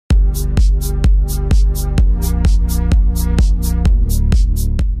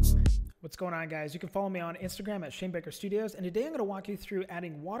going on, guys? You can follow me on Instagram at Shane Baker Studios, and today I'm going to walk you through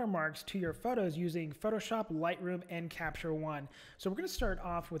adding watermarks to your photos using Photoshop, Lightroom, and Capture One. So we're going to start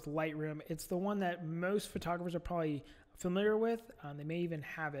off with Lightroom. It's the one that most photographers are probably familiar with. They may even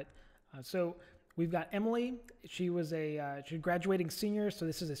have it. So we've got Emily. She was she's a graduating senior, so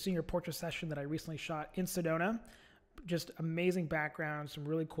this is a senior portrait session that I recently shot in Sedona. Just amazing background, some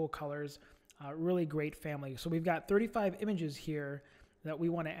really cool colors, really great family. So we've got 35 images here that we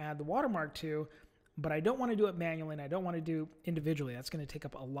want to add the watermark to, but I don't want to do it manually and I don't want to do individually. That's going to take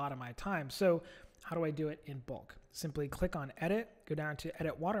up a lot of my time. So how do I do it in bulk? Simply click on Edit, go down to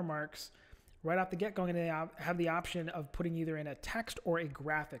Edit Watermarks. Right off the get-go, I'm going to have the option of putting either in a text or a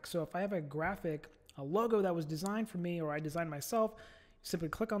graphic. So if I have a graphic, a logo that was designed for me or I designed myself, simply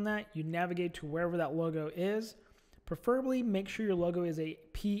click on that. You navigate to wherever that logo is. Preferably make sure your logo is a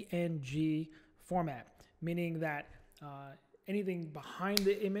PNG format, meaning that anything behind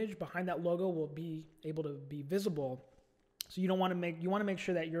the image, behind that logo, will be able to be visible. So you want to make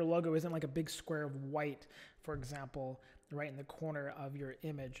sure that your logo isn't like a big square of white, for example, right in the corner of your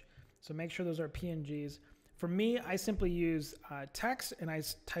image. So make sure those are PNGs. For me, I simply use text and I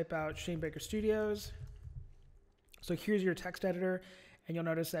type out Shane Baker Studios. So here's your text editor, and you'll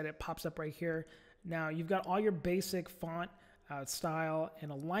notice that it pops up right here. Now you've got all your basic font, style, and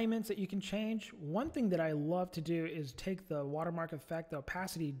alignments that you can change. One thing that I love to do is take the watermark effect, the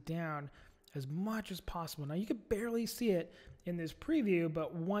opacity down as much as possible. Now you can barely see it in this preview,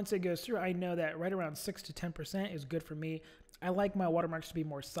 but once it goes through, I know that right around 6 to 10% is good for me. I like my watermarks to be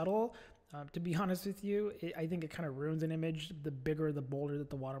more subtle. To be honest with you, I think it kind of ruins an image the bigger, the bolder that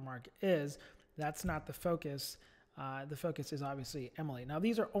the watermark is. That's not the focus. The focus is obviously Emily. Now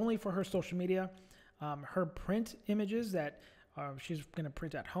these are only for her social media. Her print images that she's going to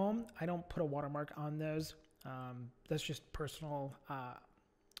print at home, I don't put a watermark on those. That's just personal,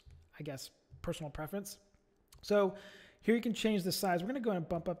 I guess, personal preference. So here you can change the size. We're going to go ahead and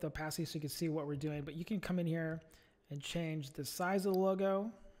bump up the opacity so you can see what we're doing, but you can come in here and change the size of the logo,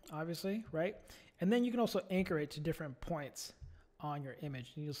 obviously, right? And then you can also anchor it to different points on your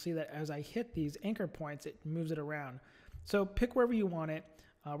image. And you'll see that as I hit these anchor points, it moves it around. So pick wherever you want it.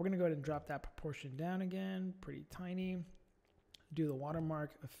 We're going to go ahead and drop that proportion down again, pretty tiny. Do the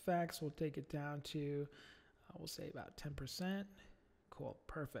watermark effects. We'll take it down to, we'll say about 10%. Cool,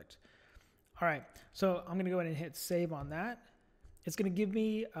 perfect. All right, so I'm going to go ahead and hit save on that. It's going to give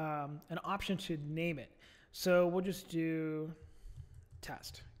me an option to name it. So we'll just do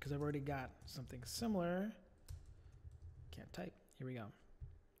test because I've already got something similar. Can't type. Here we go.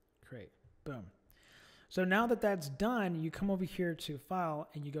 Great. Boom. So now that that's done, you come over here to File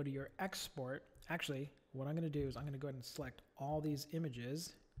and you go to your Export. Actually, what I'm going to do is I'm going to go ahead and select all these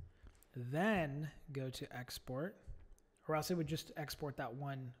images, then go to Export, or else it would just export that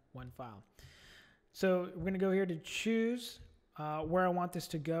one file. So we're going to go here to choose where I want this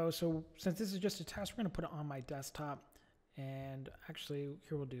to go. So since this is just a test, we're going to put it on my desktop. And actually,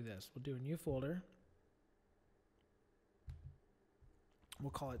 here we'll do this. We'll do a new folder.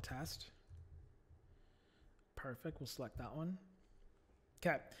 We'll call it test. Perfect. We'll select that one.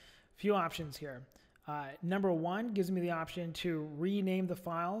 Okay. Few options here. Number one gives me the option to rename the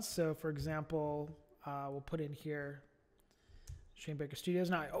files. So for example, we'll put in here Shane Baker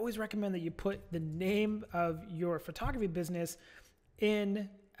Studios. Now I always recommend that you put the name of your photography business in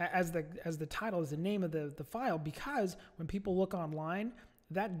as the title, as the name of the file, because when people look online,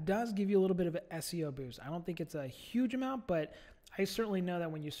 that does give you a little bit of an SEO boost. I don't think it's a huge amount, but I certainly know that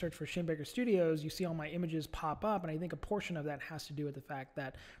when you search for Shane Baker Studios, you see all my images pop up, and I think a portion of that has to do with the fact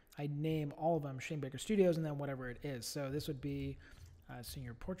that I name all of them Shane Baker Studios and then whatever it is. So this would be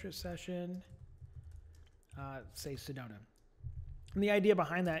senior portrait session, say Sedona. And the idea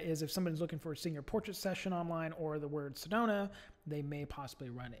behind that is if somebody's looking for a senior portrait session online or the word Sedona, they may possibly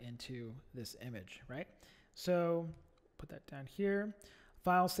run into this image, right? So put that down here.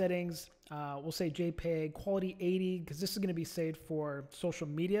 File settings, we'll say JPEG, quality 80, because this is going to be saved for social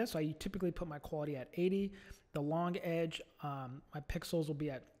media. So I typically put my quality at 80. The long edge, my pixels will be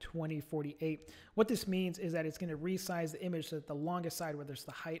at 2048. What this means is that it's going to resize the image so that the longest side, whether it's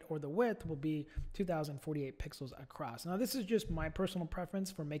the height or the width, will be 2048 pixels across. Now this is just my personal preference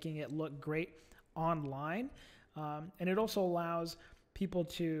for making it look great online. And it also allows people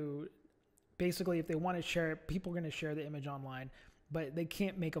to, basically if they want to share it, people are going to share the image online, but they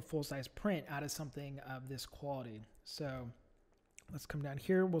can't make a full-size print out of something of this quality. So let's come down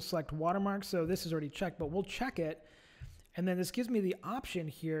here. We'll select watermark. So this is already checked, but we'll check it. And then this gives me the option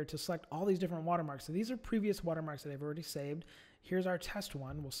here to select all these different watermarks. So these are previous watermarks that I've already saved. Here's our test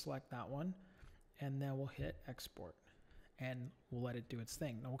one. We'll select that one, and then we'll hit export. and we'll let it do its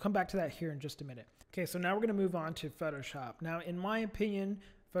thing. Now we'll come back to that here in just a minute. Okay, so now we're gonna move on to Photoshop. Now, in my opinion,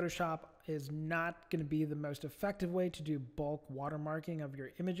 Photoshop is not gonna be the most effective way to do bulk watermarking of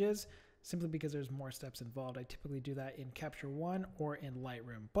your images, simply because there's more steps involved. I typically do that in Capture One or in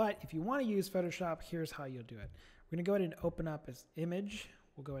Lightroom. But if you wanna use Photoshop, here's how you'll do it. We're gonna go ahead and open up this image.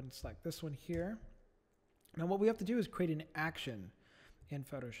 We'll go ahead and select this one here. Now what we have to do is create an action in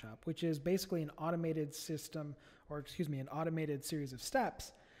Photoshop, which is basically an automated system, or excuse me, an automated series of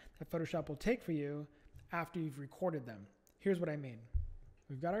steps that Photoshop will take for you after you've recorded them. Here's what I mean.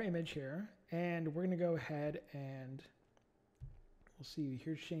 We've got our image here, and we're gonna go ahead and we'll see,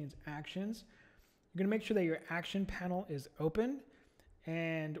 here's Shane's actions. You're gonna make sure that your action panel is open,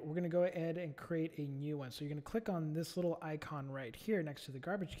 and we're gonna go ahead and create a new one. So you're gonna click on this little icon right here next to the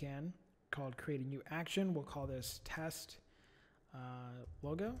garbage can called Create a New Action. We'll call this Test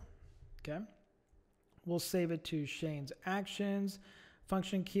Logo, okay? We'll save it to Shane's Actions.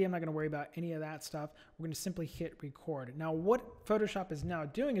 Function key, I'm not gonna worry about any of that stuff. We're gonna simply hit record. Now what Photoshop is now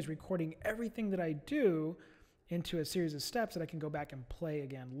doing is recording everything that I do into a series of steps that I can go back and play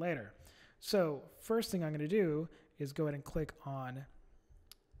again later. So first thing I'm gonna do is go ahead and click on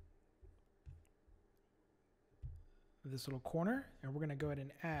this little corner, and we're gonna go ahead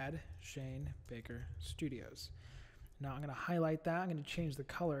and add Shane Baker Studios. Now I'm gonna highlight that, I'm gonna change the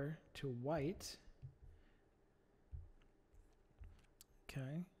color to white.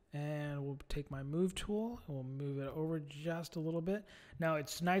 Okay, and we'll take my move tool and we'll move it over just a little bit. Now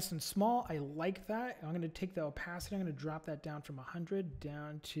it's nice and small, I like that. I'm gonna take the opacity, I'm gonna drop that down from 100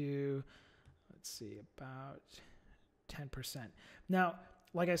 down to, let's see, about 10%. Now,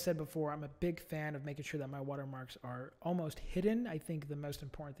 like I said before, I'm a big fan of making sure that my watermarks are almost hidden. I think the most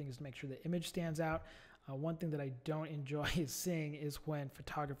important thing is to make sure the image stands out. One thing that I don't enjoy seeing is when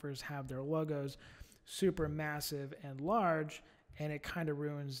photographers have their logos super massive and large, and it kind of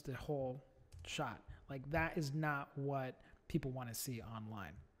ruins the whole shot. Like, that is not what people want to see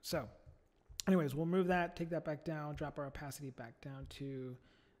online. So anyways, we'll move that, take that back down, drop our opacity back down to,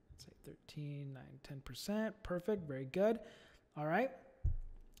 let's say 13, 9, 10%. Perfect, very good. All right.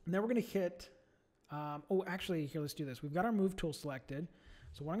 And then we're going to hit, oh, actually, here, let's do this. We've got our move tool selected.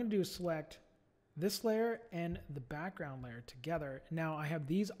 So what I'm going to do is select this layer and the background layer together. Now I have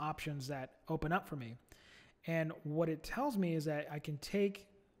these options that open up for me. And what it tells me is that I can take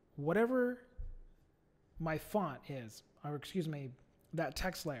whatever my font is, or excuse me, that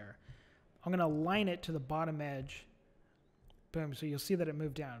text layer. I'm going to align it to the bottom edge. Boom. So you'll see that it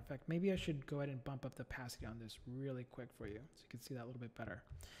moved down. In fact, maybe I should go ahead and bump up the opacity on this really quick for you so you can see that a little bit better.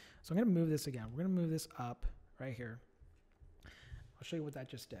 So I'm going to move this again. We're going to move this up right here. I'll show you what that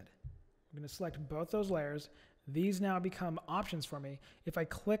just did. I'm going to select both those layers. These now become options for me. If I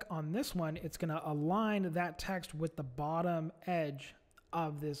click on this one, it's going to align that text with the bottom edge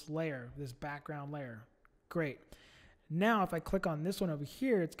of this layer, this background layer. Great. Now, if I click on this one over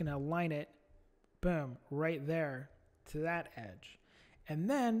here, it's going to align it, boom, right there to that edge. And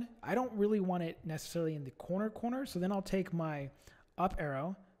then I don't really want it necessarily in the corner, so then I'll take my up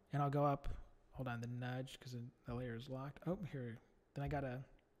arrow and I'll go up, hold on, the nudge, because the layer is locked. Oh, here, then I gotta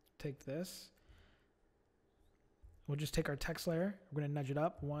take this. We'll just take our text layer, we're gonna nudge it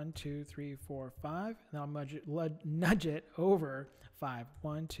up, 1, 2, 3, 4, 5, and then I'll nudge it over 5,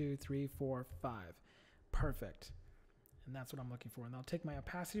 1, 2, 3, 4, 5. Perfect. And that's what I'm looking for. And I'll take my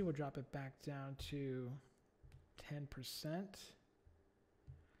opacity, we'll drop it back down to 10%.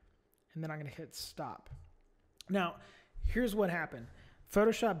 And then I'm going to hit stop. Now, here's what happened.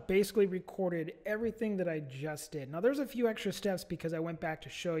 Photoshop basically recorded everything that I just did. Now, there's a few extra steps because I went back to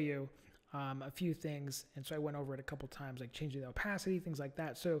show you a few things. And so I went over it a couple times, like changing the opacity, things like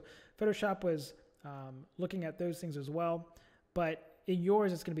that. So Photoshop was looking at those things as well. But in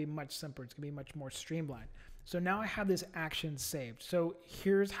yours, it's going to be much simpler. It's going to be much more streamlined. So now I have this action saved. So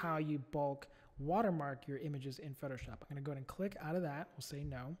here's how you bulk watermark your images in Photoshop. I'm going to go ahead and click out of that. We'll say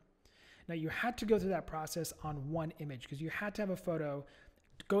no. Now you had to go through that process on one image because you had to have a photo,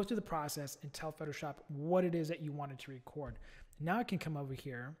 go through the process and tell Photoshop what it is that you wanted to record. Now I can come over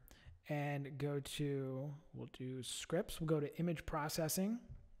here and go to, we'll do scripts. We'll go to image processing.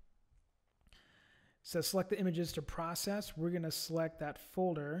 So select the images to process. We're going to select that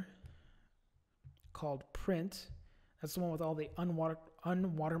folder called print. That's the one with all the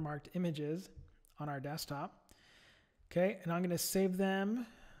unwatermarked images on our desktop. Okay, and I'm going to save them.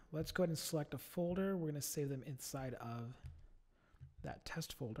 Let's go ahead and select a folder. We're going to save them inside of that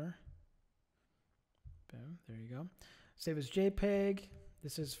test folder. Boom, there you go. Save as JPEG.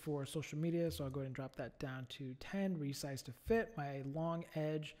 This is for social media, so I'll go ahead and drop that down to 10, resize to fit my long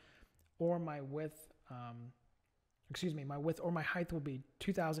edge or my width, excuse me, my width or my height will be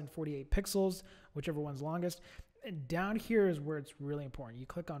 2048 pixels, whichever one's longest. And down here is where it's really important. You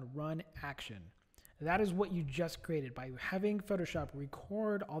click on Run Action. That is what you just created. By having Photoshop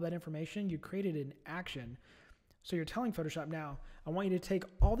record all that information, you created an action. So you're telling Photoshop now, I want you to take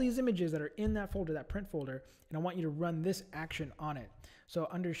all these images that are in that folder, that print folder, and I want you to run this action on it. So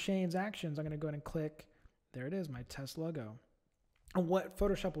under Shane's actions, I'm going to go ahead and click, there it is, my test logo. And what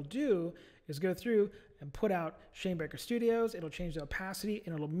Photoshop will do is go through and put out Shane Baker Studios. It'll change the opacity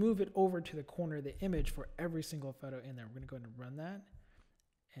and it'll move it over to the corner of the image for every single photo in there. We're going to go ahead and run that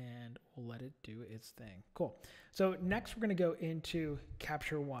and we'll let it do its thing. Cool. So next we're going to go into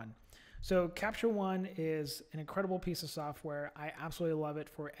Capture One. So Capture One is an incredible piece of software. I absolutely love it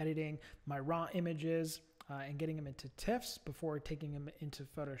for editing my raw images and getting them into TIFFs before taking them into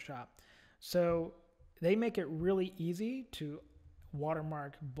Photoshop. So they make it really easy to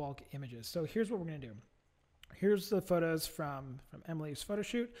watermark bulk images. So here's what we're going to do. Here's the photos from Emily's photo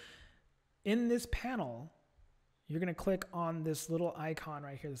shoot. In this panel, you're going to click on this little icon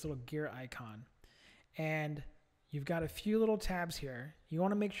right here, this little gear icon. And you've got a few little tabs here. You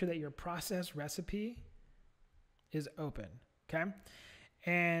want to make sure that your process recipe is open, okay?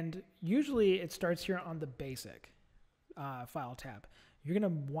 And usually it starts here on the basic file tab. You're going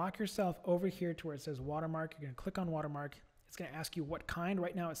to walk yourself over here to where it says watermark. You're going to click on watermark. It's going to ask you what kind.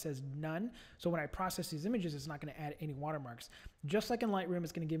 Right now it says none. So when I process these images, it's not going to add any watermarks. Just like in Lightroom,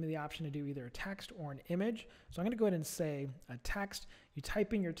 it's going to give me the option to do either a text or an image. So I'm going to go ahead and say a text. You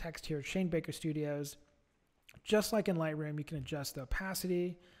type in your text here, Shane Baker Studios. Just like in Lightroom, you can adjust the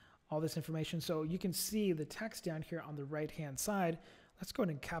opacity, all this information. So you can see the text down here on the right-hand side. Let's go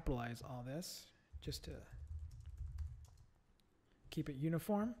ahead and capitalize all this just to keep it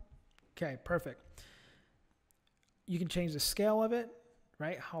uniform. Okay, perfect. You can change the scale of it,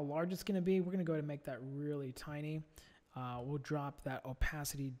 right? How large it's going to be. We're going to go ahead and make that really tiny. We'll drop that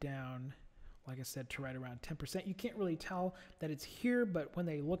opacity down, like I said, to right around 10%. You can't really tell that it's here, but when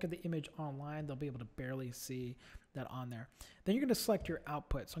they look at the image online, they'll be able to barely see that on there. Then you're going to select your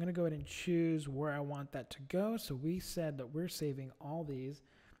output. So I'm going to go ahead and choose where I want that to go. So we said that we're saving all these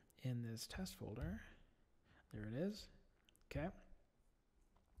in this test folder. There it is. Okay.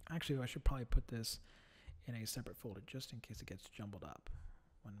 Actually, I should probably put this in a separate folder just in case it gets jumbled up.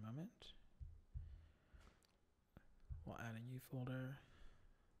 One moment. We'll add a new folder.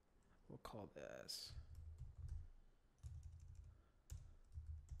 We'll call this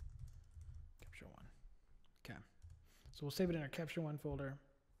Capture One. Okay. So we'll save it in our Capture One folder.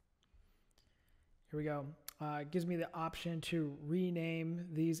 Here we go. It gives me the option to rename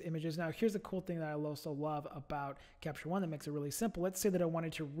these images. Now, here's the cool thing that I also love about Capture One that makes it really simple. Let's say that I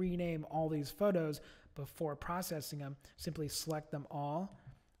wanted to rename all these photos before processing them. Simply select them all,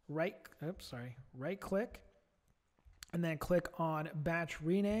 right click, and then click on Batch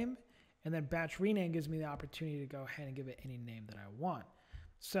Rename. And then Batch Rename gives me the opportunity to go ahead and give it any name that I want.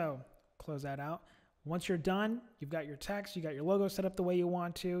 So close that out. Once you're done, you've got your text, you got your logo set up the way you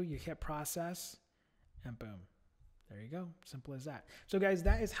want to, you hit process, and boom, there you go. Simple as that. So guys,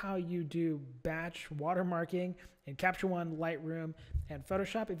 that is how you do batch watermarking in Capture One, Lightroom, and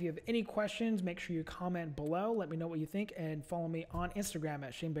Photoshop. If you have any questions, make sure you comment below. Let me know what you think, and follow me on Instagram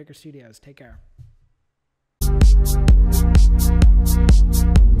at Shane Baker Studios. Take care.